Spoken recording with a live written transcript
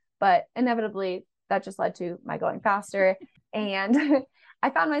but inevitably that just led to my going faster. And I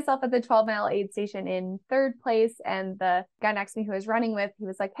found myself at the 12-mile aid station in third place. And the guy next to me who I was running with, he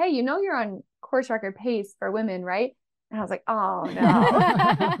was like, "Hey, you know, you're on course record pace for women, right?" And I was like, "Oh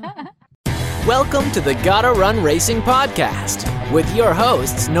no." Welcome to the Gotta Run Racing Podcast. With your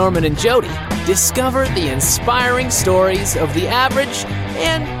hosts, Norman and Jody. Discover the inspiring stories of the average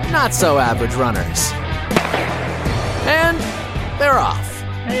and not so average runners. And they're off.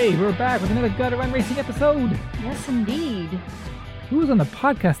 Hey, we're back with another Gotta Run Racing episode. Yes, indeed. Who's on the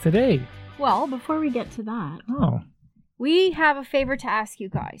podcast today? Well, before we get to that, Oh, we have a favor to ask you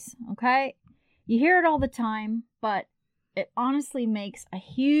guys, okay? You hear it all the time, but it honestly makes a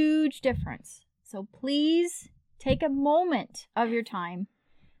huge difference. So please take a moment of your time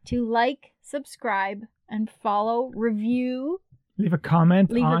to like, subscribe, and follow, review. leave a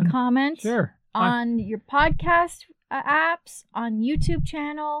comment. Sure. On your podcast apps, on YouTube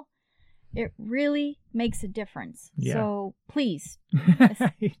channel. It really makes a difference. Yeah. So please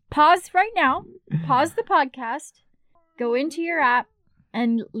pause right now, pause the podcast, go into your app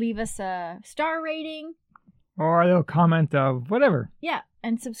and leave us a star rating. Or a little comment of whatever. Yeah,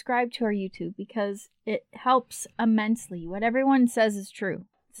 and subscribe to our YouTube because it helps immensely. What everyone says is true.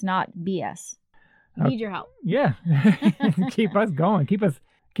 It's not BS. We need your help. Yeah. Keep us going.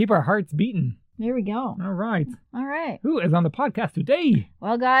 Keep our hearts beating. There we go. All right. All right. Who is on the podcast today?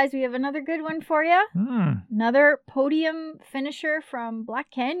 Well, guys, we have another good one for you. Another podium finisher from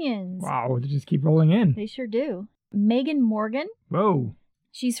Black Canyons. Wow, they just keep rolling in. They sure do. Megan Morgan. Whoa.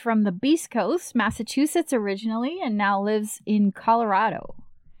 She's from the East Coast, Massachusetts originally, and now lives in Colorado.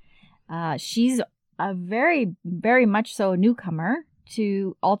 She's a very, very much so a newcomer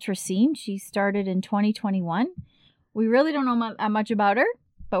to ultra scene. She started in 2021. We really don't know much about her,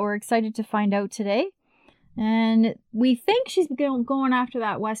 but we're excited to find out today. And we think she's going after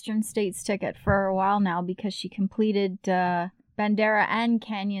that Western States ticket for a while now because she completed Bandera and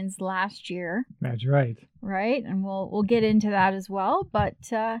Canyons last year. That's right. Right, and we'll get into that as well. But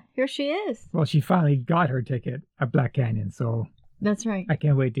here she is. Well, she finally got her ticket at Black Canyon, so That's right. I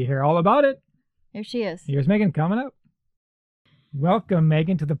can't wait to hear all about it. Here she is. Here's Megan coming up. Welcome,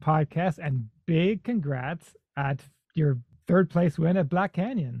 Megan, to the podcast, and big congrats at your third place win at Black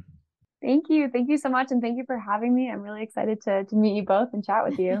Canyon. Thank you. Thank you so much. And thank you for having me. I'm really excited to meet you both and chat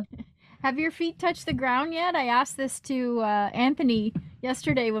with you. Have your feet touched the ground yet? I asked this to Anthony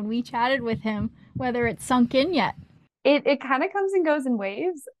yesterday when we chatted with him, whether it's sunk in yet. It kind of comes and goes in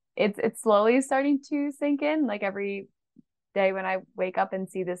waves. It's slowly starting to sink in. Like every day when I wake up and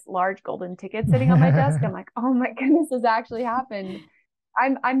see this large golden ticket sitting on my desk, I'm like, oh my goodness, this actually happened.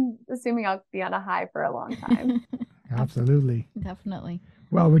 I'm assuming I'll be on a high for a long time. Absolutely. Definitely.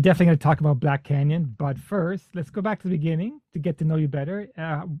 Well, we're definitely going to talk about Black Canyon, but first, let's go back to the beginning to get to know you better.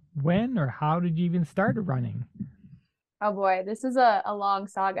 When or how did you even start running? Oh boy, this is a long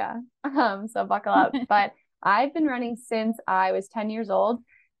saga, so buckle up. But I've been running since I was 10 years old.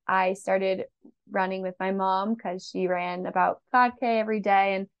 I started running with my mom because she ran about 5K every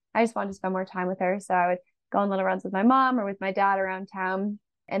day, and I just wanted to spend more time with her. So I would go on little runs with my mom or with my dad around town.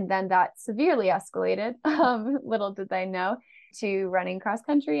 And then that severely escalated, little did they know, to running cross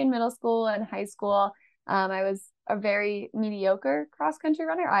country in middle school and high school. I was a very mediocre cross country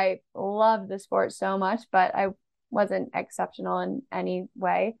runner. I loved the sport so much, but I wasn't exceptional in any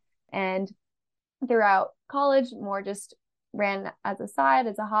way. And throughout college, more just ran as a side,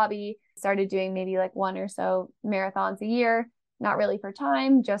 as a hobby, started doing maybe like one or so marathons a year, not really for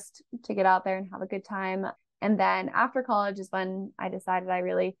time, just to get out there and have a good time. And then after college is when I decided I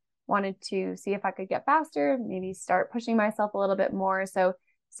really wanted to see if I could get faster, maybe start pushing myself a little bit more. So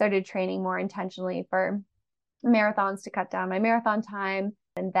started training more intentionally for marathons to cut down my marathon time.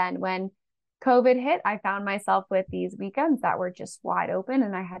 And then when COVID hit, I found myself with these weekends that were just wide open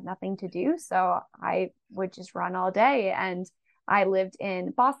and I had nothing to do. So I would just run all day. And I lived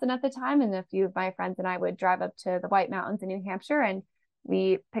in Boston at the time, and a few of my friends and I would drive up to the White Mountains in New Hampshire, and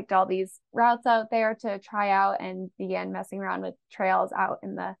we picked all these routes out there to try out and began messing around with trails out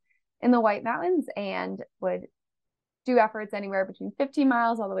in the White Mountains, and would do efforts anywhere between 50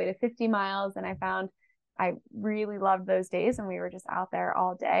 miles all the way to 50 miles. And I found I really loved those days and we were just out there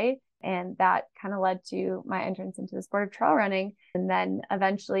all day. And that kind of led to my entrance into the sport of trail running. And then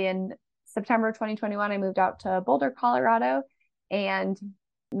eventually in September 2021, I moved out to Boulder, Colorado, and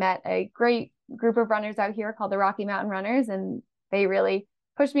met a great group of runners out here called the Rocky Mountain Runners. And they really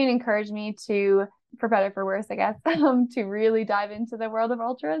pushed me and encouraged me to, for better, for worse, I guess, to really dive into the world of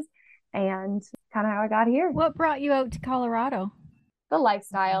ultras, and kind of how I got here. What brought you out to Colorado? the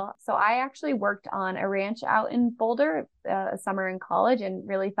lifestyle. So I actually worked on a ranch out in Boulder a summer in college and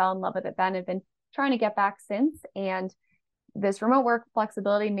really fell in love with it then. I've been trying to get back since. And this remote work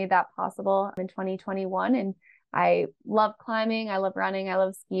flexibility made that possible in 2021. And I love climbing, I love running, I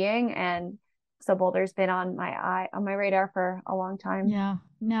love skiing. And so Boulder's been on my radar for a long time. Yeah.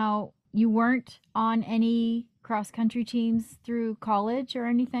 Now, you weren't on any cross-country teams through college or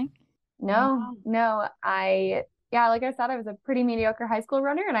anything? No. Like I said, I was a pretty mediocre high school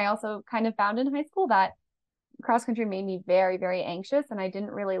runner. And I also kind of found in high school that cross country made me very, very anxious. And I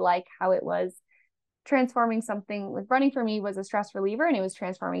didn't really like how it was transforming something. Like running for me was a stress reliever and it was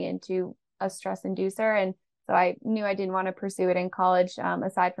transforming into a stress inducer. And so I knew I didn't want to pursue it in college,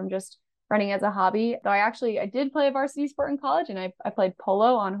 aside from just running as a hobby. Though I did play a varsity sport in college, and I played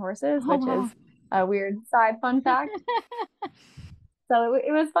polo on horses, which is a weird side fun fact. So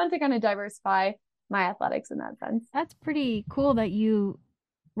it was fun to kind of diversify my athletics in that sense. That's pretty cool that you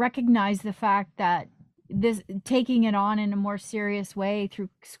recognize the fact that this taking it on in a more serious way through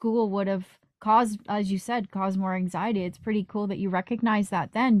school would have caused, as you said, caused more anxiety. It's pretty cool that you recognize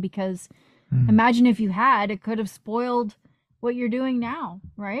that then, because imagine if you had, it could have spoiled what you're doing now,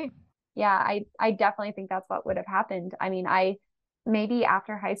 right? Yeah, I definitely think that's what would have happened. I mean, maybe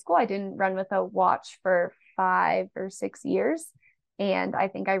after high school, I didn't run with a watch for 5 or 6 years. And I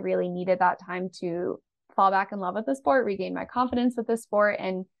think I really needed that time to fall back in love with the sport, regain my confidence with the sport,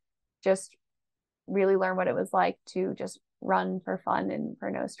 and just really learn what it was like to just run for fun and for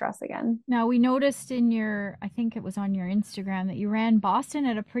no stress again. Now, we noticed I think it was on your Instagram, that you ran Boston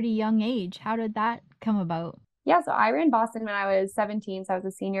at a pretty young age. How did that come about? Yeah, so I ran Boston when I was 17. So I was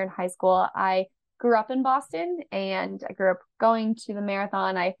a senior in high school. I grew up in Boston and I grew up going to the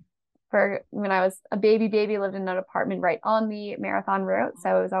marathon. When I was a baby, lived in an apartment right on the marathon route.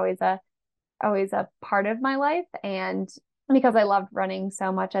 So it was always a part of my life. And because I loved running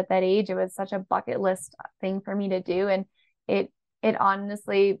so much at that age, it was such a bucket list thing for me to do. And it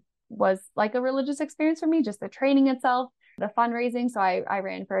honestly was like a religious experience for me, just the training itself, the fundraising. So I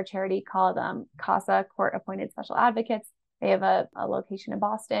ran for a charity called CASA, Court Appointed Special Advocates. They have a location in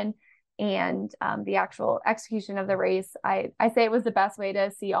Boston. And the actual execution of the race, I say it was the best way to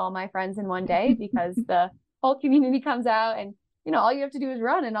see all my friends in one day, because the whole community comes out and, all you have to do is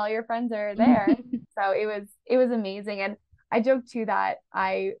run and all your friends are there. So it was amazing. And I joked too that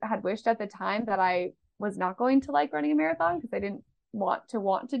I had wished at the time that I was not going to like running a marathon, because I didn't want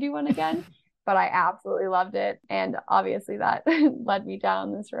to do one again, but I absolutely loved it. And obviously that led me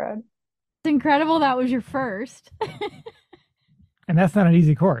down this road. It's incredible that was your first. And that's not an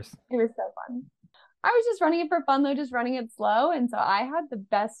easy course. It was so fun. I was just running it for fun, though, just running it slow. And so I had the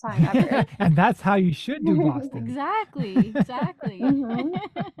best time ever. And that's how you should do Boston. Exactly. Mm-hmm.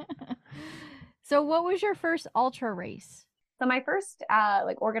 So what was your first ultra race? So my first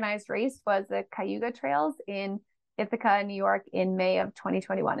organized race was the Cayuga Trails in Ithaca, New York in May of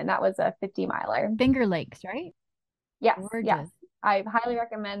 2021. And that was a 50-miler. Finger Lakes, right? Yes. Gorgeous. Yes. I highly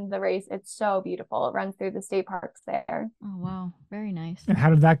recommend the race. It's so beautiful. It runs through the state parks there. Oh, wow. Very nice. And how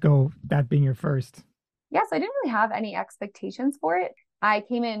did that go, that being your first? Yes, I didn't really have any expectations for it. I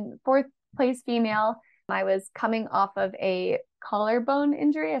came in 4th place female. I was coming off of a collarbone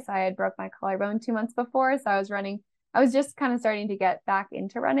injury. So I had broke my collarbone 2 months before. So I was just kind of starting to get back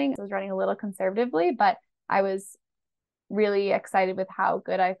into running. So I was running a little conservatively, but I was really excited with how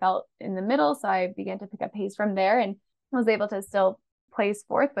good I felt in the middle. So I began to pick up pace from there and was able to still place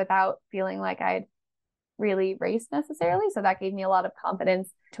 4th without feeling like I'd really raced necessarily. So that gave me a lot of confidence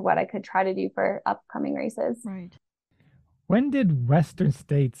to what I could try to do for upcoming races. Right. When did Western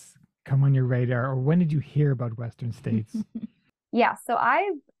States come on your radar, or when did you hear about Western States? Yeah, so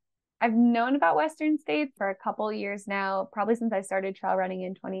I've known about Western States for a couple of years now, probably since I started trail running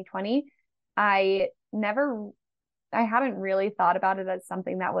in 2020. I hadn't really thought about it as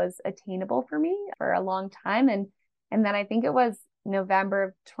something that was attainable for me for a long time. And then I think it was November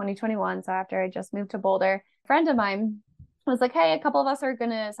of 2021. So after I just moved to Boulder, a friend of mine was like, hey, a couple of us are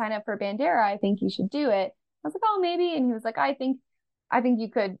going to sign up for Bandera. I think you should do it. I was like, oh, maybe. And he was like, I think you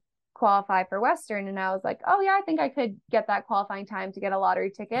could qualify for Western. And I was like, oh yeah, I think I could get that qualifying time to get a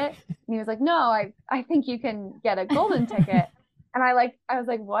lottery ticket. And he was like, no, I think you can get a golden ticket. And I was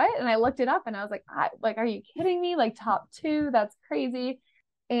like, what? And I looked it up and I was like, are you kidding me? Like top 2, that's crazy.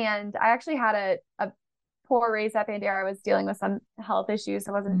 And I actually had a poor race at Bandera. I was dealing with some health issues.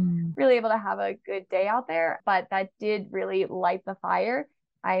 So I wasn't really able to have a good day out there, but that did really light the fire.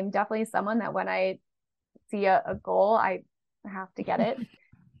 I'm definitely someone that when I see a goal, I have to get it.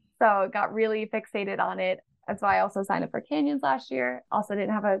 So got really fixated on it. That's why I also signed up for Canyons last year. Also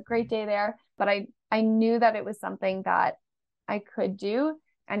didn't have a great day there, but I knew that it was something that I could do.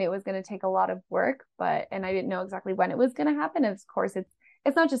 And it was going to take a lot of work, and I didn't know exactly when it was going to happen. Of course,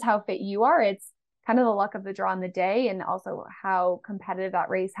 it's not just how fit you are, it's kind of the luck of the draw on the day and also how competitive that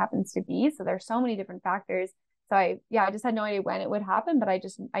race happens to be. So there's so many different factors. So I just had no idea when it would happen, but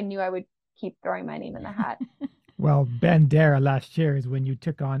I knew I would keep throwing my name in the hat. Well, Bandera last year is when you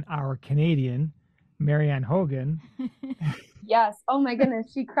took on our Canadian, Marianne Hogan. Yes. Oh my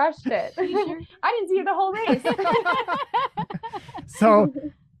goodness. She crushed it. I didn't see her the whole race. So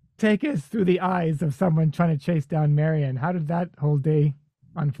take us through the eyes of someone trying to chase down Marianne. How did that whole day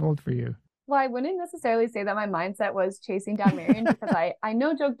unfold for you? Well, I wouldn't necessarily say that my mindset was chasing down Marianne because I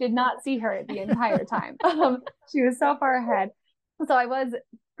no joke did not see her the entire time. She was so far ahead. So I was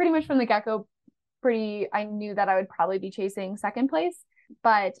pretty much from the get-go I knew that I would probably be chasing second place,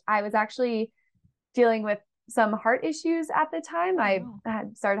 but I was actually dealing with some heart issues at the time. I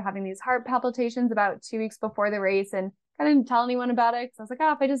had started having these heart palpitations about 2 weeks before the race, and I didn't tell anyone about it because I was like,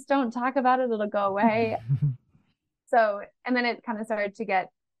 if I just don't talk about it, it'll go away. And then it kind of started to get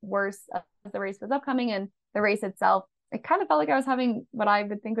worse as the race was upcoming, and the race itself, it kind of felt like I was having what I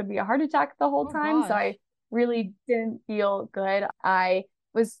would think would be a heart attack the whole time. Gosh. So I really didn't feel good. I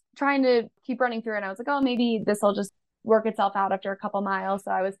was trying to keep running through, and I was like, maybe this will just work itself out after a couple miles.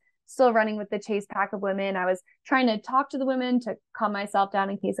 So I was still running with the chase pack of women. I was trying to talk to the women to calm myself down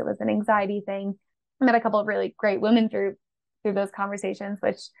in case it was an anxiety thing. I met a couple of really great women through those conversations,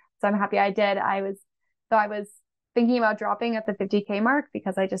 so I'm happy I did. I was thinking about dropping at the 50K mark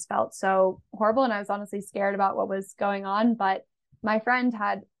because I just felt so horrible, and I was honestly scared about what was going on. But my friend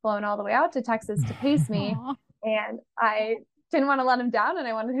had flown all the way out to Texas to pace me, and I didn't want to let him down, and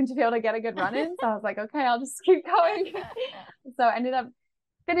I wanted him to be able to get a good run in. So I was like, okay, I'll just keep going. So I ended up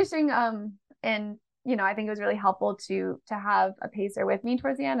finishing, and I think it was really helpful to have a pacer with me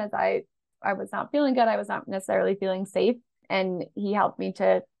towards the end, as I was not feeling good. I was not necessarily feeling safe, and he helped me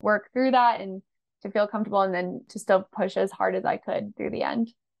to work through that and to feel comfortable, and then to still push as hard as I could through the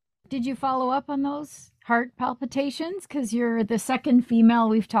end. Did you follow up on those heart palpitations? Because you're the second female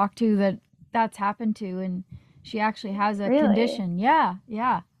we've talked to that's happened to, and she actually has a condition. Yeah.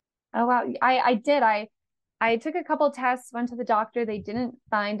 Oh, wow. I did. I took a couple tests, went to the doctor. They didn't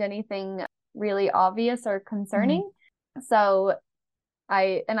find anything really obvious or concerning. Mm-hmm. So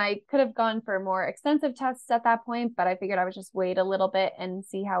I could have gone for more extensive tests at that point, but I figured I would just wait a little bit and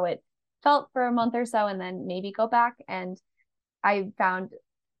see how it felt for a month or so, and then maybe go back. And I found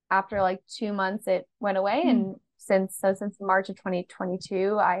after like 2 months, it went away. Mm-hmm. And since March of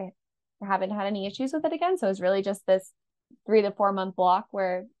 2022, I haven't had any issues with it again. So it was really just this 3 to 4 month block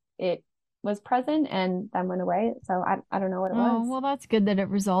where it was present and then went away. So I don't know what it was. Well, that's good that it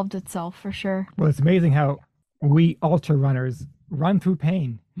resolved itself for sure. Well, it's amazing how we ultra runners run through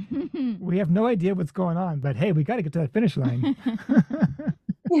pain. We have no idea what's going on, but hey, we got to get to that finish line.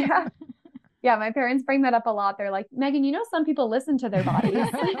 Yeah, my parents bring that up a lot. They're like, Megan, some people listen to their bodies.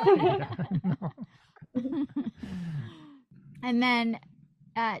 And then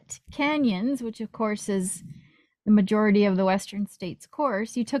at Canyons, which of course is the majority of the Western States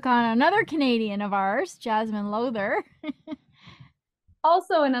course, you took on another Canadian of ours, Jasmine Lowther.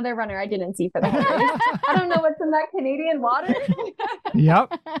 Also another runner I didn't see for the whole race. I don't know what's in that Canadian water.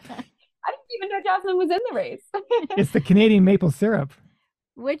 Yep. I didn't even know Jasmine was in the race. It's the Canadian maple syrup.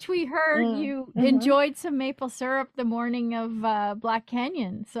 Which we heard you enjoyed some maple syrup the morning of Black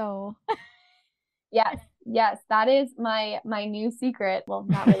Canyon. So yes, that is my new secret. Well,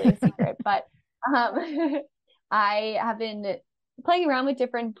 not really a secret, but I have been playing around with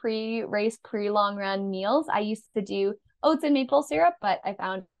different pre-race, pre-long run meals. I used to do oats and maple syrup, but I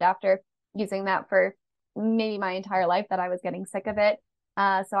found after using that for maybe my entire life that I was getting sick of it.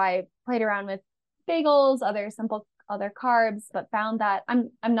 So I played around with bagels, other carbs, but found that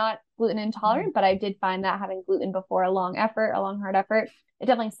I'm not gluten intolerant, but I did find that having gluten before a long hard effort, it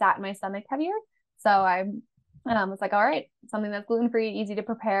definitely sat in my stomach heavier. So I was like, all right, something that's gluten-free, easy to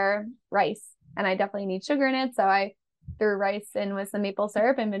prepare, rice. And I definitely need sugar in it. So I threw rice in with some maple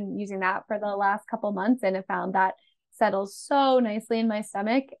syrup and been using that for the last couple months, and I found that settles so nicely in my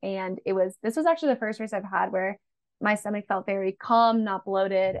stomach. And this was actually the first race I've had where my stomach felt very calm, not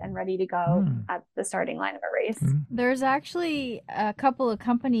bloated, and ready to go at the starting line of a race. There's actually a couple of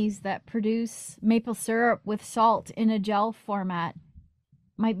companies that produce maple syrup with salt in a gel format.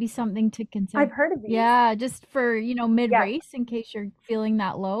 Might be something to consider. I've heard of these. Yeah, just for, mid-race, in case you're feeling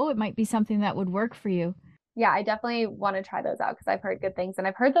that low, it might be something that would work for you. Yeah, I definitely want to try those out because I've heard good things. And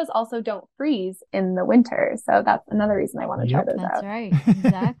I've heard those also don't freeze in the winter. So that's another reason I want to try those out. That's right.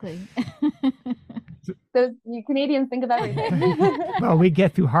 Exactly. Those you Canadians think of everything. Well, we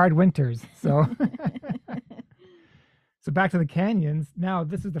get through hard winters. So So back to the canyons. Now,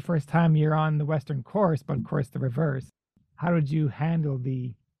 this is the first time you're on the Western course, but of course the reverse. How did you handle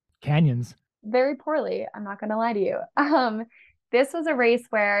the canyons? Very poorly. I'm not going to lie to you. This was a race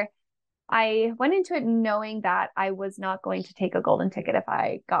where I went into it knowing that I was not going to take a golden ticket if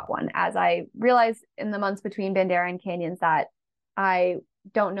I got one, as I realized in the months between Bandera and Canyons that I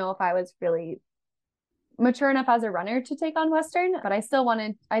don't know if I was really mature enough as a runner to take on Western, but I still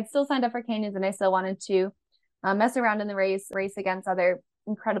signed up for Canyons, and I still wanted to mess around in the race against other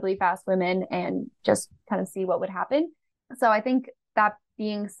incredibly fast women and just kind of see what would happen. So I think that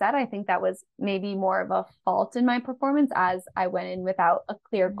being said, I think that was maybe more of a fault in my performance, as I went in without a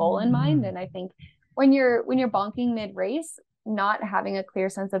clear goal in mind. And I think when you're bonking mid race, not having a clear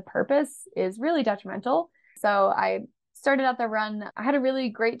sense of purpose is really detrimental. So I started out the run. I had a really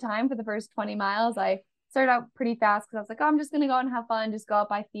great time for the first 20 miles. I started out pretty fast because I was like, oh, I'm just going to go out and have fun, just go up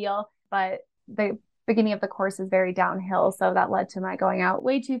by feel. But the beginning of the course is very downhill. So that led to my going out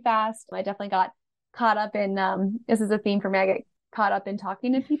way too fast. I definitely got caught up in, this is a theme for me. I get caught up in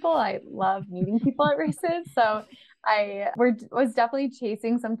talking to people. I love meeting people at races. So I was definitely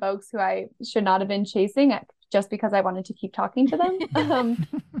chasing some folks who I should not have been chasing just because I wanted to keep talking to them.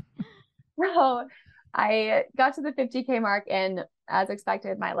 So I got to the 50K mark, and as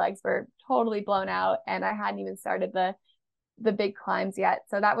expected, my legs were totally blown out, and I hadn't even started the big climbs yet.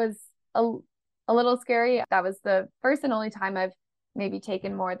 So that was a little scary. That was the first and only time I've maybe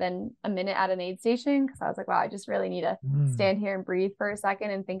taken more than a minute at an aid station, because I was like, wow, I just really need to stand here and breathe for a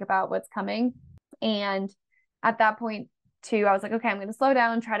second and think about what's coming. And at that point too, I was like, okay, I'm going to slow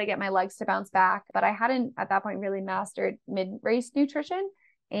down, try to get my legs to bounce back. But I hadn't at that point really mastered mid-race nutrition.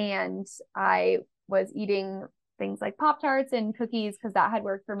 And I was eating things like Pop-Tarts and cookies because that had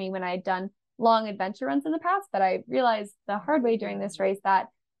worked for me when I had done long adventure runs in the past. But I realized the hard way during this race that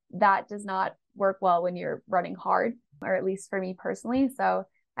does not work well when you're running hard, or at least for me personally. So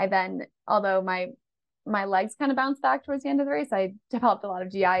I then, although my legs kind of bounced back towards the end of the race, I developed a lot of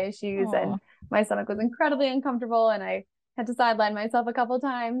GI issues. Aww. And my stomach was incredibly uncomfortable, and I had to sideline myself a couple of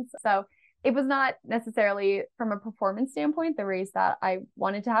times. So it was not necessarily from a performance standpoint the race that I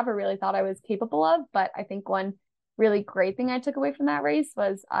wanted to have or really thought I was capable of. But I think one really great thing I took away from that race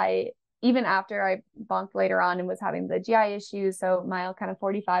was even after I bonked later on and was having the GI issues, so mile kind of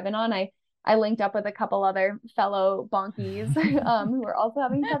 45 and on, I linked up with a couple other fellow bonkies who were also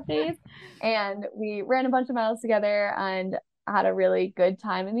having tough days, and we ran a bunch of miles together and had a really good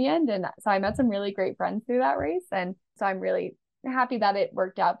time in the end. And so I met some really great friends through that race, and so I'm really happy that it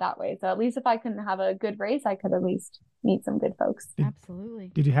worked out that way. So at least if I couldn't have a good race, I could at least meet some good folks. Absolutely.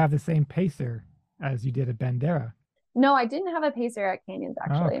 Did you have the same pacer as you did at Bandera? No, I didn't have a pacer at Canyons,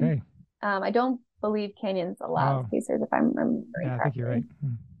 actually. Oh, okay. I don't believe Canyons allows pacers, if I'm remembering correctly. I think you're right.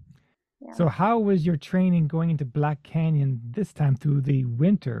 Yeah. So how was your training going into Black Canyon this time through the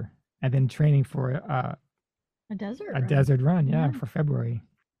winter, and then training for a desert run, for February?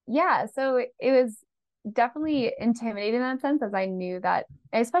 Yeah, so it was definitely intimidating in that sense, as I knew that,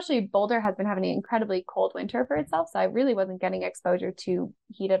 especially Boulder has been having an incredibly cold winter for itself. So I really wasn't getting exposure to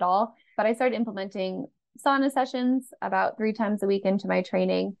heat at all. But I started implementing sauna sessions about 3 times a week into my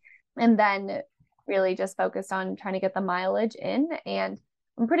training, and then really just focused on trying to get the mileage in. And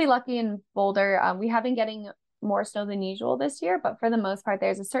I'm pretty lucky in Boulder. We have been getting more snow than usual this year, but for the most part,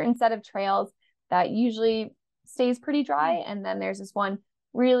 there's a certain set of trails that usually stays pretty dry. And then there's this one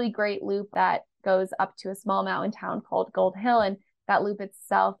really great loop that goes up to a small mountain town called Gold Hill. And that loop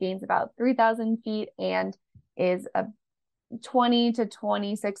itself gains about 3,000 feet and is a 20 to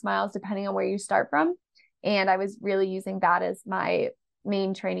 26 miles, depending on where you start from. And I was really using that as my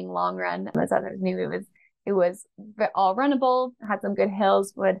main training long run. As others knew, it was all runnable, had some good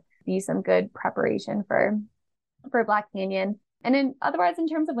hills, would be some good preparation for Black Canyon. And otherwise, in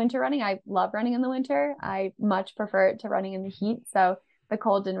terms of winter running, I love running in the winter. I much prefer it to running in the heat. So the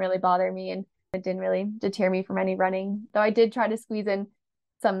cold didn't really bother me, and it didn't really deter me from any running. Though I did try to squeeze in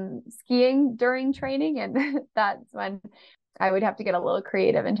some skiing during training, and that's when I would have to get a little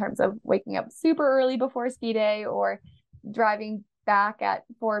creative in terms of waking up super early before ski day, or driving back at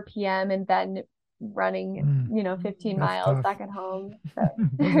 4 p.m. and then running, 15 miles tough. Back at home. So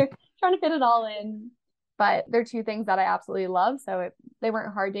trying to fit it all in. But they're 2 things that I absolutely love. So they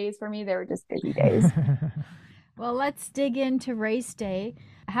weren't hard days for me. They were just busy days. Well, let's dig into race day.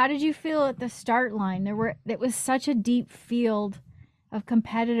 How did you feel at the start line? It was such a deep field of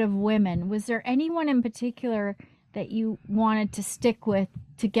competitive women. Was there anyone in particular that you wanted to stick with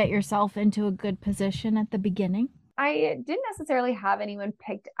to get yourself into a good position at the beginning? I didn't necessarily have anyone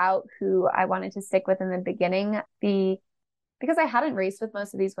picked out who I wanted to stick with in the beginning. The because I hadn't raced with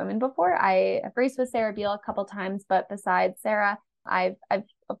most of these women before. I've raced with Sarah Beal a couple times, but besides Sarah, I've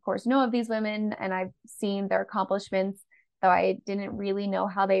of course know of these women and I've seen their accomplishments, though I didn't really know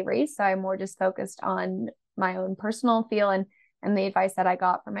how they race. So I'm more just focused on my own personal feel and the advice that I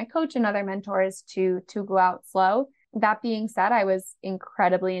got from my coach and other mentors to go out slow. That being said, I was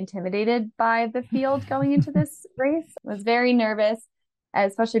incredibly intimidated by the field going into this race. I was very nervous,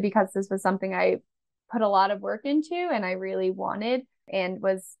 especially because this was something I put a lot of work into and I really wanted, and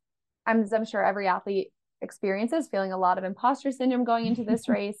I'm sure every athlete experiences feeling a lot of imposter syndrome going into this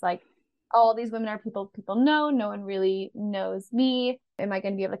race. Like, all these women are people know. No one really knows me. Am I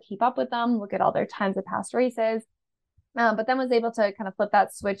going to be able to keep up with them? Look at all their times of past races. But then was able to kind of flip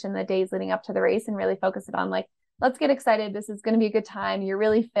that switch in the days leading up to the race and really focus it on like, let's get excited. This is going to be a good time. You're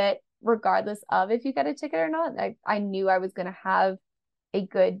really fit, regardless of if you get a ticket or not. I knew I was going to have a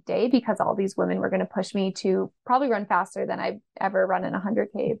good day because all these women were going to push me to probably run faster than I've ever run in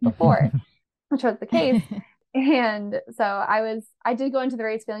 100K before, which was the case. And so I did go into the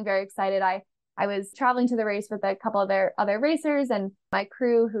race feeling very excited. I was traveling to the race with a couple of other racers and my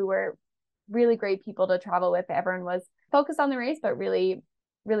crew, who were really great people to travel with. Everyone was focused on the race, but really,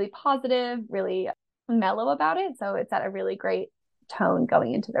 really positive, really mellow about it. So it's at a really great tone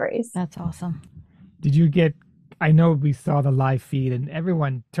going into the race. That's awesome. Did you get, I know we saw the live feed and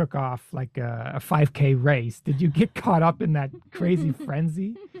everyone took off like a 5K race. Did you get caught up in that crazy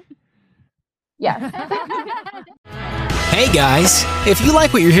frenzy? Yes. Hey guys, if you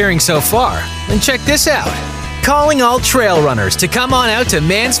like what you're hearing so far, then check this out. Calling all trail runners to come on out to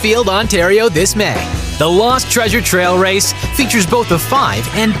Mansfield, Ontario this May. The Lost Treasure Trail Race features both a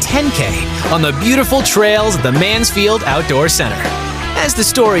 5 and 10K on the beautiful trails of the Mansfield Outdoor Center. As the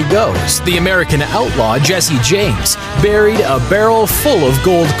story goes, the American outlaw Jesse James buried a barrel full of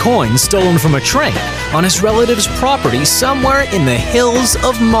gold coins stolen from a train on his relative's property somewhere in the hills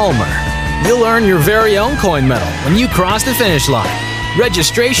of Mulmer. You'll earn your very own coin medal when you cross the finish line.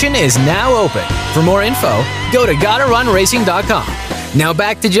 Registration is now open. For more info, go to GottaRunRacing.com. Now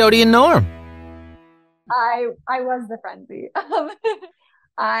back to Jody and Norm. I was the frenzy.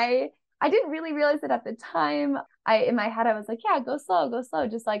 I didn't really realize it at the time. In my head, I was like, yeah, go slow,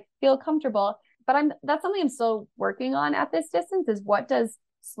 just like feel comfortable. But that's something I'm still working on at this distance, is what does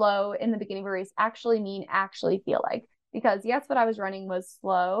slow in the beginning of a race actually feel like? Because yes, what I was running was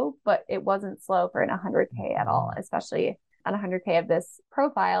slow, but it wasn't slow for an 100K at all, especially on 100K of this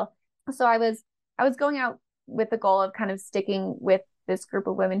profile. So I was going out with the goal of kind of sticking with this group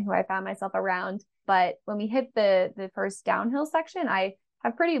of women who I found myself around. But when we hit the first downhill section, I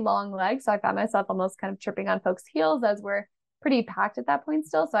have pretty long legs. So I found myself almost kind of tripping on folks' heels, as we're pretty packed at that point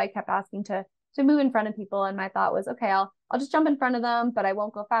still. So I kept asking to move in front of people. And my thought was, okay, I'll just jump in front of them, but I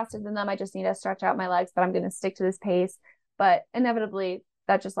won't go faster than them. I just need to stretch out my legs, but I'm going to stick to this pace. But inevitably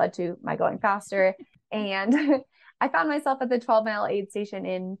that just led to my going faster. And I found myself at the 12-mile aid station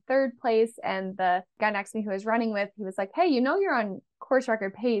in third place. And the guy next to me who I was running with, he was like, hey, you're on course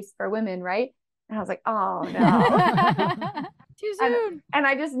record pace for women, right? And I was like, oh no. Too soon. And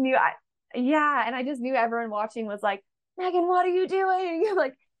I just knew, and I just knew everyone watching was like, Megan, what are you doing?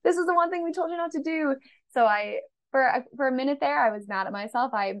 Like, this is the one thing we told you not to do. So for a minute there, I was mad at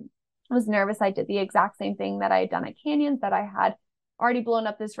myself. I was nervous. I did the exact same thing that I had done at Canyons, that I had already blown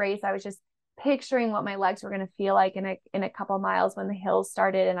up this race. I was just picturing what my legs were going to feel like in a couple miles when the hills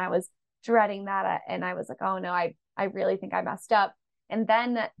started. And I was dreading that. And I was like, oh no, I really think I messed up. And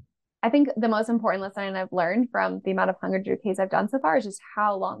then I think the most important lesson I've learned from the amount of 100Ks I've done so far is just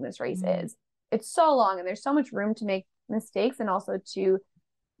how long this race is. It's so long and there's so much room to make mistakes and also to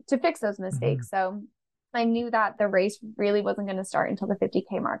fix those mistakes. So I knew that the race really wasn't going to start until the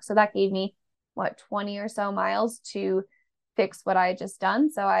 50K mark. So that gave me 20 or so miles to fix what I had just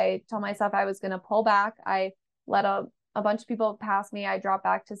done. So I told myself I was going to pull back. I let a bunch of people pass me. I dropped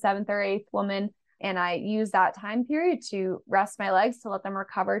back to 7th or 8th woman. And I used that time period to rest my legs, to let them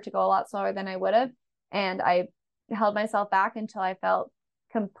recover, to go a lot slower than I would have. And I held myself back until I felt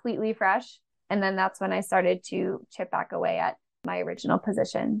completely fresh. And then that's when I started to chip back away at my original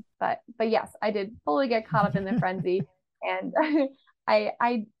position. But yes, I did fully get caught up in the frenzy. And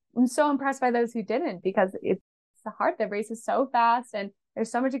I'm so impressed by those who didn't, because it's hard. The race is so fast and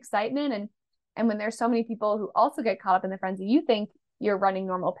there's so much excitement. And when there's so many people who also get caught up in the frenzy, you think you're running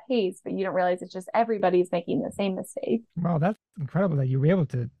normal pace, but you don't realize it's just everybody's making the same mistake. Well, that's incredible that you were able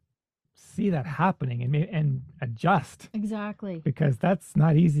to see that happening and adjust. Exactly. Because that's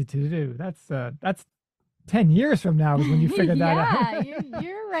not easy to do. That's 10 years from now is when you figure that out. Yeah,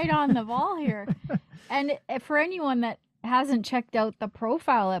 you're right on the ball here. And for anyone that hasn't checked out the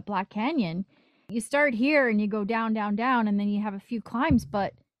profile at Black Canyon, you start here and you go down, down, down, and then you have a few climbs,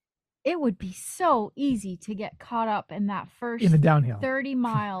 but it would be so easy to get caught up in that first in the downhill 30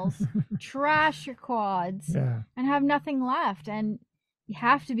 miles, trash your quads, and have nothing left. And you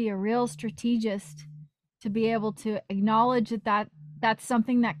have to be a real strategist to be able to acknowledge that's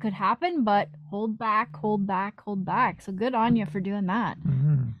something that could happen, but hold back, hold back, hold back. So good on you for doing that.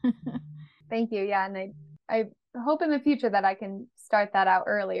 Mm-hmm. Thank you. Yeah. And I hope in the future that I can start that out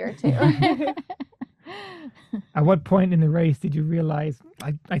earlier too. At what point in the race did you realize,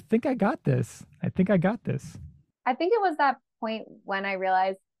 I think I got this? I think I got this. I think it was that point when I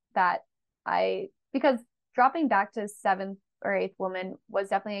realized that because dropping back to 7th or 8th woman was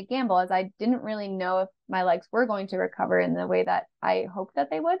definitely a gamble, as I didn't really know if my legs were going to recover in the way that I hoped that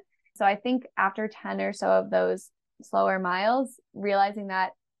they would. So I think after 10 or so of those slower miles, realizing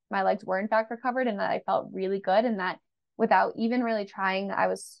that my legs were in fact recovered and that I felt really good, and that without even really trying, I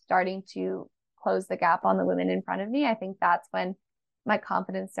was starting to close the gap on the women in front of me. I think that's when my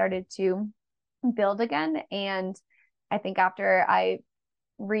confidence started to build again. And I think after I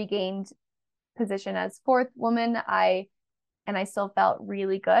regained position as 4th woman, I still felt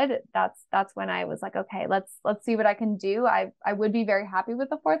really good. That's when I was like, okay, let's see what I can do. I would be very happy with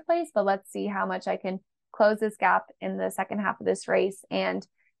the 4th place, but let's see how much I can close this gap in the second half of this race. And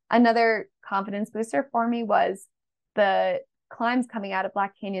another confidence booster for me was the climbs coming out of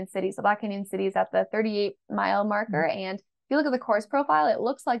Black Canyon City. So Black Canyon City is at the 38-mile marker. And if you look at the course profile, it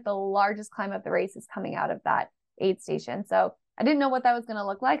looks like the largest climb of the race is coming out of that aid station. So I didn't know what that was going to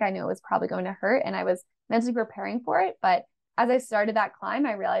look like. I knew it was probably going to hurt, and I was mentally preparing for it. But as I started that climb,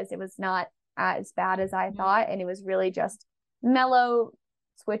 I realized it was not as bad as I thought. And it was really just mellow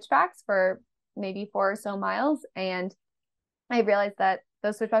switchbacks for maybe 4 or so miles. And I realized that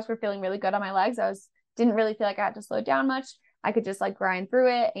those switchbacks were feeling really good on my legs. Didn't really feel like I had to slow down much. I could just like grind through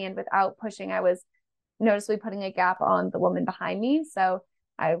it. And without pushing, I was noticeably putting a gap on the woman behind me. So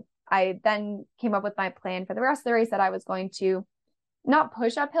I then came up with my plan for the rest of the race, that I was going to not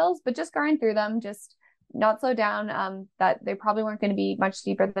push up hills, but just grind through them, just not slow down, that they probably weren't going to be much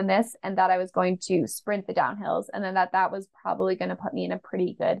steeper than this, and that I was going to sprint the downhills. And then that was probably going to put me in a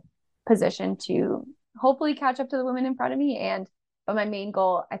pretty good position to hopefully catch up to the women in front of me. But my main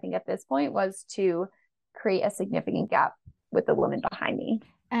goal, I think at this point, was to create a significant gap with the woman behind me.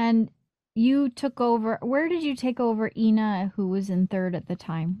 And you took over, where did you take over Ina, who was in 3rd at the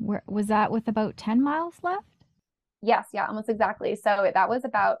time? Where was that, with about 10 miles left? Yes, yeah, almost exactly. So that was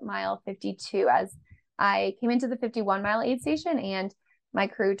about mile 52 as I came into the 51-mile aid station, and my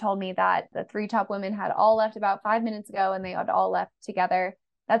crew told me that the 3 top women had all left about 5 minutes ago, and they had all left together.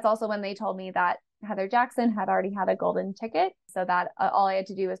 That's also when they told me that Heather Jackson had already had a golden ticket, so that all I had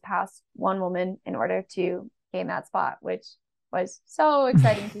to do was pass one woman in order to gain that spot, which was so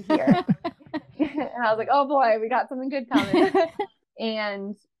exciting to hear. And I was like, oh boy, we got something good coming.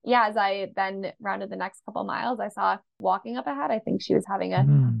 And yeah, as I then rounded the next couple miles, I saw walking up ahead, I think she was having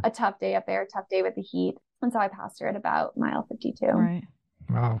a tough day up there, a tough day with the heat. And so I passed her at about mile 52. Right.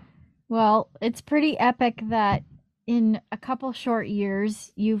 Wow. Well, it's pretty epic that in a couple short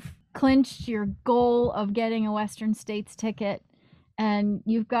years, you've clinched your goal of getting a Western States ticket. And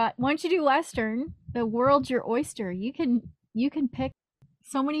you've got, once you do Western, the world's your oyster. You can pick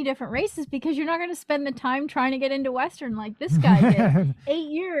so many different races, because you're not going to spend the time trying to get into Western like this guy did. 8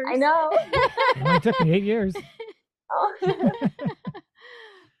 years. I know. It only took me 8 years. Oh.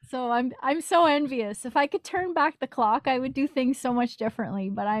 So I'm so envious. If I could turn back the clock, I would do things so much differently.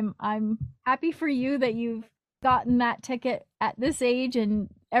 But I'm happy for you that you've gotten that ticket at this age, and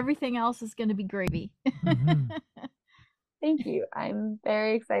everything else is going to be gravy. Mm-hmm. Thank you. I'm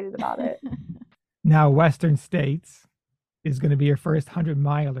very excited about it. Now, Western States is going to be your first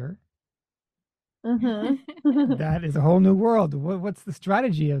 100-miler. Mm-hmm. That is a whole new world. What's the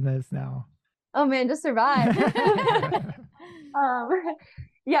strategy in this now? Oh man, just survive.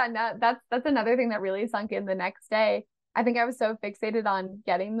 Yeah, no, that's another thing that really sunk in the next day. I think I was so fixated on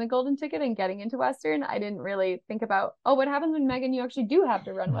getting the golden ticket and getting into Western, I didn't really think about, oh, what happens when, Megan, you actually do have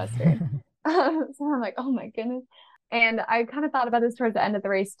to run Western? So I'm like, oh my goodness. And I kind of thought about this towards the end of the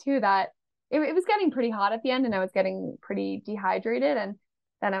race too, that it was getting pretty hot at the end, and I was getting pretty dehydrated. And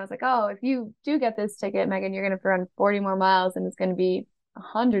then I was like, oh, if you do get this ticket, Megan, you're going to have to run 40 more miles, and it's going to be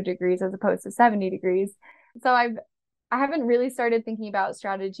 100 degrees as opposed to 70 degrees. So I haven't really started thinking about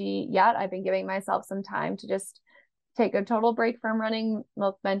strategy yet. I've been giving myself some time to just take a total break from running,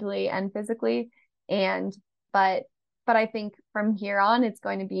 both mentally and physically. But I think from here on, it's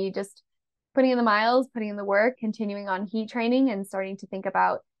going to be just putting in the miles, putting in the work, continuing on heat training, and starting to think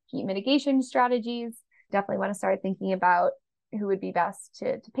about heat mitigation strategies. Definitely want to start thinking about who would be best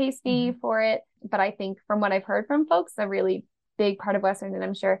to pace me for it. But I think from what I've heard from folks, a really big part of Western, and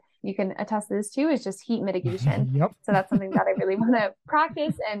I'm sure you can attest to this too, is just heat mitigation. Yep. So that's something that I really want to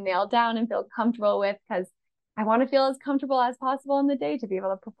practice and nail down and feel comfortable with, because I want to feel as comfortable as possible in the day to be able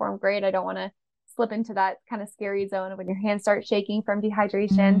to perform great. I don't want to slip into that kind of scary zone when your hands start shaking from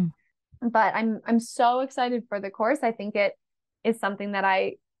dehydration. But I'm so excited for the course. I think it is something that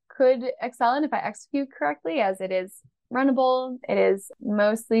I could excel in if I execute correctly, as it is runnable. It is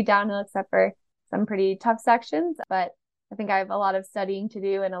mostly downhill except for some pretty tough sections, but I think I have a lot of studying to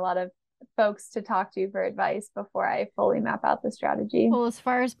do and a lot of folks to talk to for advice before I fully map out the strategy. Well, as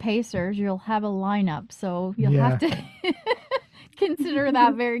far as pacers, you'll have a lineup, so you'll have to consider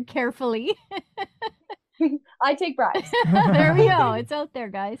that very carefully. I take bribes. There we go. It's out there,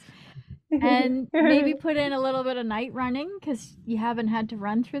 guys. And maybe put in a little bit of night running, because you haven't had to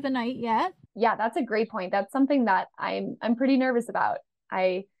run through the night yet. Yeah, that's a great point. That's something that I'm pretty nervous about.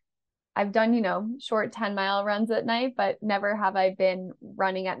 I've done, short 10-mile runs at night, but never have I been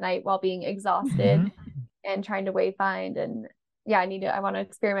running at night while being exhausted and trying to wayfind. And yeah, I want to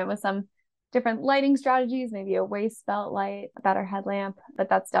experiment with some different lighting strategies, maybe a waist belt light, a better headlamp, but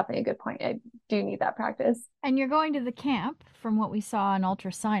that's definitely a good point. I do need that practice. And you're going to the camp from what we saw on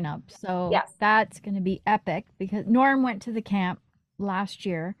Ultra Sign Up. So yes, that's going to be epic, because Norm went to the camp last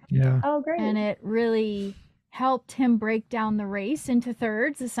year. Yeah. Oh, great. And it really helped him break down the race into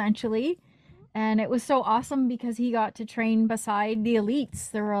thirds, essentially. And it was so awesome because he got to train beside the elites.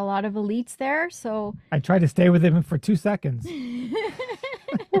 There were a lot of elites there, so I tried to stay with him for 2 seconds.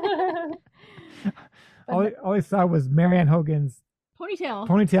 all I saw was Marianne Hogan's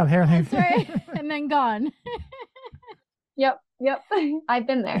ponytail hair. That's right. And then gone. Yep. I've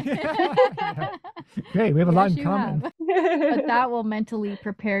been there. Great, we have a lot in Yes, you common. have. But that will mentally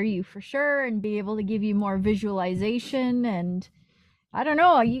prepare you for sure, and be able to give you more visualization. And I don't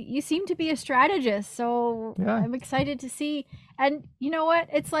know, you seem to be a strategist, so Yeah. I'm excited to see. And you know what?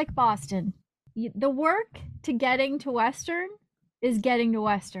 It's like Boston. The work to getting to Western is getting to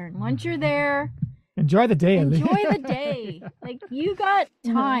Western. Once you're there, Enjoy the day. enjoy the day. Like, you got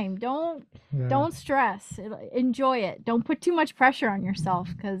time. Don't stress. Enjoy it. Don't put too much pressure on yourself,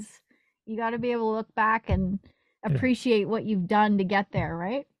 because you got to be able to look back and appreciate what you've done to get there,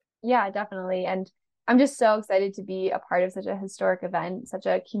 right? Yeah, definitely. And I'm just so excited to be a part of such a historic event, such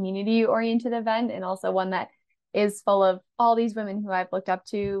a community-oriented event, and also one that is full of all these women who I've looked up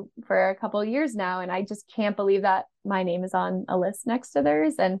to for a couple of years now. And I just can't believe that my name is on a list next to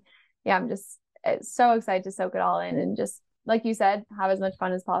theirs. And yeah, I'm just so excited to soak it all in and just, like you said, have as much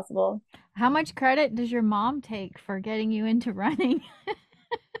fun as possible. How much credit does your mom take for getting you into running?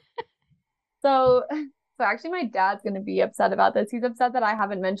 So actually my dad's going to be upset about this. He's upset that I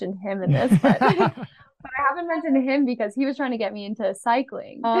haven't mentioned him in this, but I haven't mentioned him because he was trying to get me into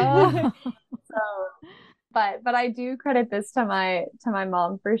cycling. Oh. But I do credit this to my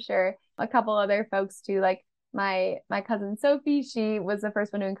mom for sure. A couple other folks too, like my cousin Sophie. She was the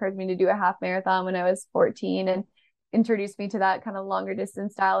first one to encourage me to do a half marathon when I was 14 and introduced me to that kind of longer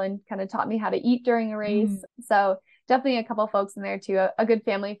distance style and kind of taught me how to eat during a race. So definitely a couple folks in there too. A good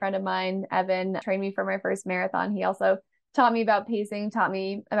family friend of mine, Evan, trained me for my first marathon. He also taught me about pacing, taught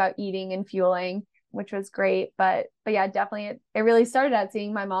me about eating and fueling, which was great. But yeah, definitely it really started at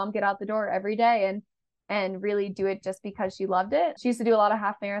seeing my mom get out the door every day and really do it just because she loved it. She used to do a lot of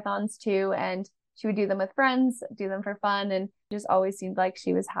half marathons too, and she would do them with friends, do them for fun, and just always seemed like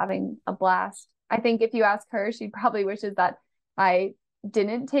she was having a blast. I think if you ask her, she probably wishes that I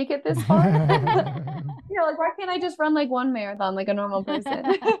didn't take it this far. Like, why can't I just run like one marathon like a normal person?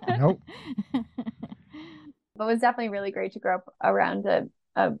 Nope. But it was definitely really great to grow up around a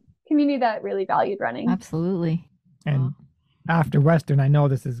community that really valued running. Absolutely. And after Western, I know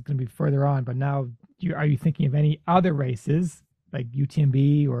this is going to be further on, but now are you thinking of any other races like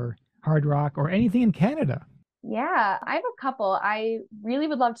UTMB or Hard Rock or anything in Canada? Yeah, I have a couple. I really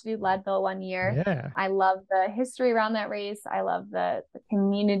would love to do Leadville one year. Yeah. I love the history around that race. I love the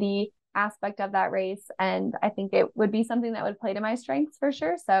community aspect of that race. And I think it would be something that would play to my strengths for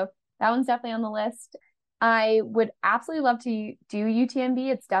sure. So that one's definitely on the list. I would absolutely love to do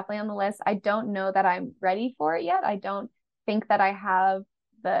UTMB. It's definitely on the list. I don't know that I'm ready for it yet. I don't think that I have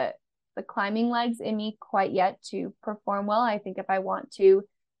the climbing legs in me quite yet to perform well. I think if I want to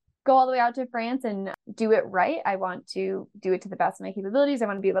go all the way out to France and do it right, I want to do it to the best of my capabilities. I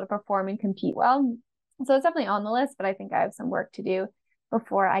want to be able to perform and compete well. So it's definitely on the list, but I think I have some work to do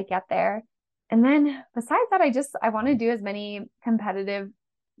before I get there. And then besides that, I want to do as many competitive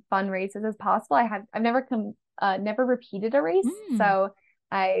fun races as possible. I've never repeated a race. So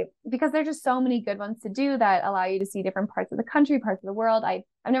because there's just so many good ones to do that allow you to see different parts of the country, parts of the world. I've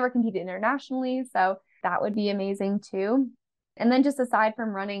never competed internationally, so that would be amazing too. And then just aside from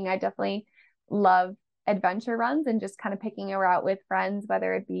running, I definitely love adventure runs and just kind of picking a route with friends,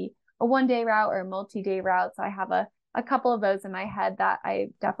 whether it be a 1-day route or a multi-day route. So I have a couple of those in my head that I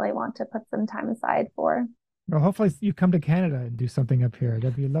definitely want to put some time aside for. Well, hopefully you come to Canada and do something up here.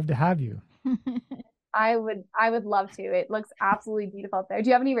 We'd love to have you. I would love to. It looks absolutely beautiful up there. Do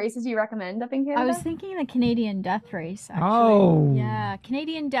you have any races you recommend up in Canada? I was thinking the Canadian Death Race, actually. Oh. Yeah,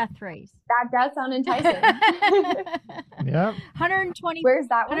 Canadian Death Race. That does sound enticing. Yep. 120. Where's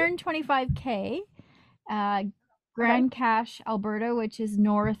that one? 125K. Grand Cache, Alberta, which is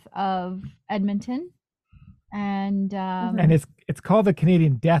north of Edmonton. And it's called the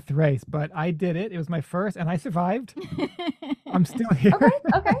Canadian Death Race, but I did it. It was my first and I survived. I'm still here.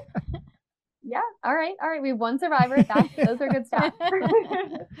 Okay. Yeah. All right. We have one survivor. Those are good stats.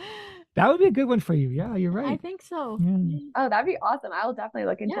 That would be a good one for you. Yeah, you're right. I think so. Yeah. Oh, that'd be awesome. I'll definitely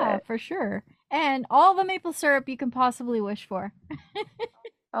look into it. Yeah, for sure. And all the maple syrup you can possibly wish for.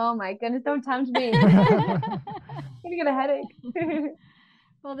 Oh my goodness, don't tempt me. I'm gonna get a headache.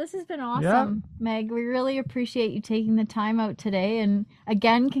 Well, this has been awesome, Meg. We really appreciate you taking the time out today. And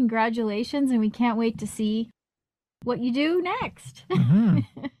again, congratulations. And we can't wait to see what you do next. Mm-hmm.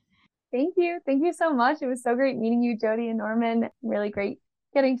 Thank you. Thank you so much. It was so great meeting you, Jody and Norman. Really great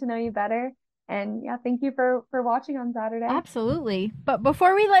getting to know you better. And yeah, thank you for watching on Saturday. Absolutely. But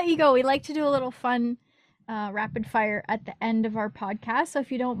before we let you go, we like to do a little fun rapid fire at the end of our podcast. So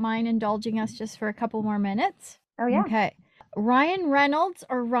if you don't mind indulging us just for a couple more minutes. Oh, yeah. Okay. Ryan Reynolds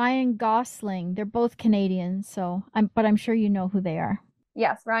or Ryan Gosling? They're both Canadians, so I'm sure you know who they are.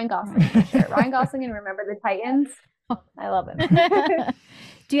 Yes, Ryan Gosling for sure. Ryan Gosling and Remember the Titans. I love him.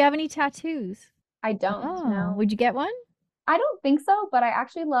 Do you have any tattoos? I don't. No. Would you get one? I don't think so, but I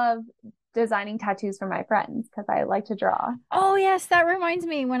actually love designing tattoos for my friends because I like to draw. Oh, yes. That reminds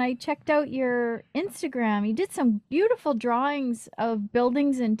me. When I checked out your Instagram, you did some beautiful drawings of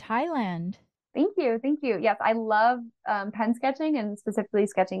buildings in Thailand. Thank you. Yes, I love pen sketching and specifically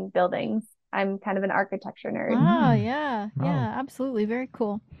sketching buildings. I'm kind of an architecture nerd. Oh, yeah. Wow. Yeah, absolutely. Very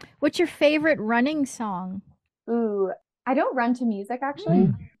cool. What's your favorite running song? Ooh, I don't run to music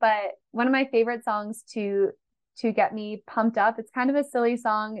actually, but one of my favorite songs to get me pumped up, it's kind of a silly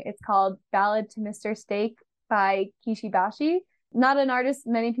song. It's called Ballad to Mr. Steak by Kishi Bashi. Not an artist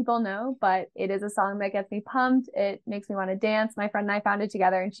many people know, but it is a song that gets me pumped. It makes me want to dance. My friend and I found it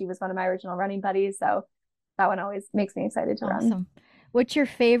together, and she was one of my original running buddies. So that one always makes me excited to run. Awesome. What's your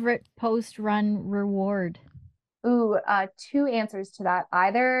favorite post-run reward? Ooh, 2 answers to that.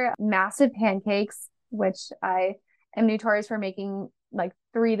 Either massive pancakes, which I am notorious for making like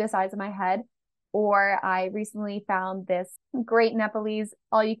 3 the size of my head, or I recently found this great Nepalese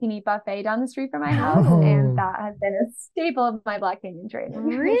all-you-can-eat buffet down the street from my house, and that has been a staple of my Black Canyon training.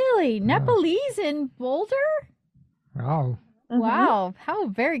 Really? Nepalese in Boulder? Wow. Wow. How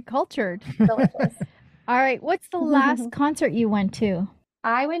very cultured. Delicious. All right. What's the last concert you went to?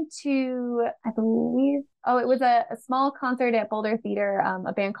 I went to, I believe, it was a small concert at Boulder Theater,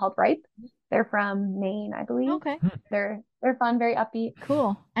 a band called Ripe. They're from Maine, I believe. Okay. They're fun, very upbeat.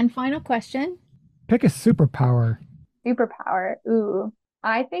 Cool. And final question. Pick a superpower. Superpower. Ooh.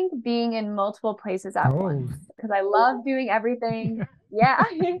 I think being in multiple places at once, because I love doing everything. Yeah.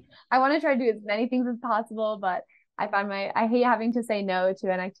 I want to try to do as many things as possible, but I hate having to say no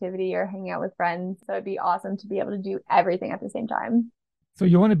to an activity or hanging out with friends. So it'd be awesome to be able to do everything at the same time. So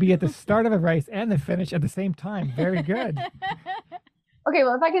you want to be at the start of a race and the finish at the same time. Very good. Okay,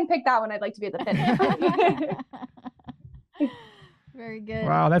 well, if I can pick that one, I'd like to be at the finish. Very good.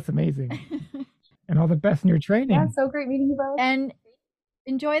 Wow, that's amazing. And all the best in your training. Yeah, so great meeting you both. And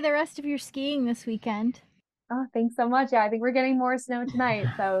enjoy the rest of your skiing this weekend. Oh, thanks so much. Yeah, I think we're getting more snow tonight,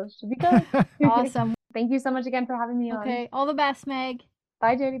 so should be good. Awesome. Thank you so much again for having me on. Okay, all the best, Meg.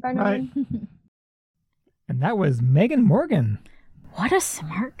 Bye, Jody. Bye, Norman. And that was Megan Morgan. What a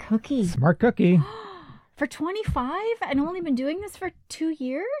smart cookie. Smart cookie. For 25 and only been doing this for 2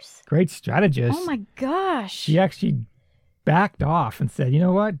 years? Great strategist. Oh my gosh. She actually backed off and said, you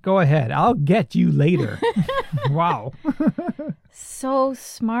know what? Go ahead. I'll get you later. Wow. So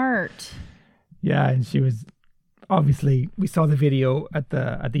smart. Yeah, and she was obviously, we saw the video at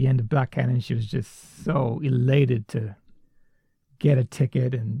the end of Black Canyon. She was just so elated to get a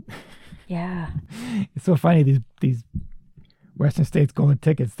ticket, and yeah. It's so funny, these Western States golden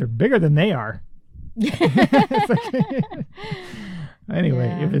tickets, they're bigger than they are. Anyway,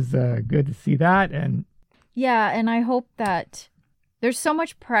 yeah. It was good to see that. And I hope that there's so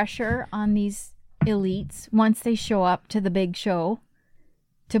much pressure on these elites once they show up to the big show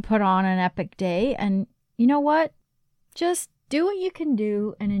to put on an epic day. And you know what? Just do what you can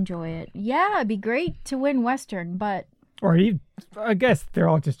do and enjoy it. Yeah, it'd be great to win Western, but... Or I guess they're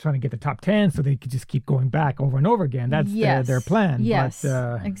all just trying to get the top 10 so they could just keep going back over and over again. That's their plan. Yes,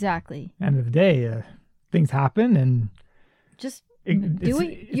 but, exactly. End of the day, things happen and... Just do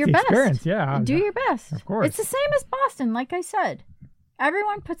your best. Experience, yeah. Do your best. Of course. It's the same as Boston, like I said.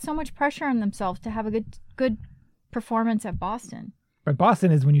 Everyone puts so much pressure on themselves to have a good performance at Boston. But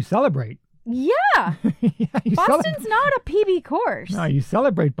Boston is when you celebrate. Yeah. Boston's not a PB course. No, you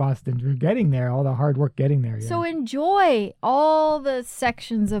celebrate Boston. You're getting there, all the hard work getting there. Yeah. So enjoy all the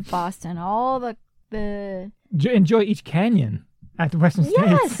sections of Boston, all the... Enjoy each canyon at the Western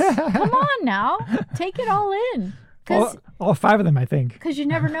States. Yes. Come on now. Take it all in. All 5 of them, I think. Because you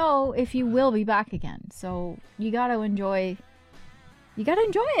never know if you will be back again. So you got to enjoy... You got to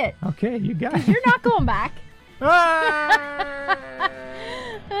enjoy it. Okay, you got it. You're not going back.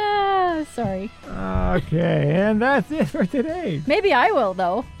 Sorry. Okay, and that's it for today. Maybe I will,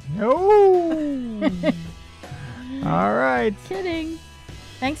 though. No. All right. Kidding.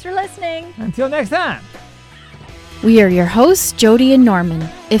 Thanks for listening. Until next time. We are your hosts, Jody and Norman.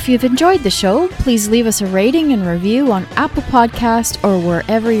 If you've enjoyed the show, please leave us a rating and review on Apple Podcast or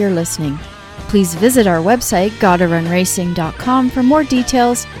wherever you're listening. Please visit our website, GottaRunRacing.com for more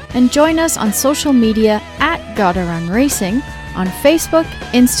details and join us on social media at GottaRunRacing on Facebook,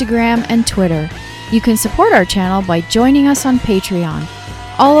 Instagram, and Twitter. You can support our channel by joining us on Patreon.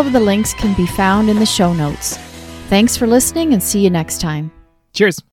 All of the links can be found in the show notes. Thanks for listening and see you next time. Cheers.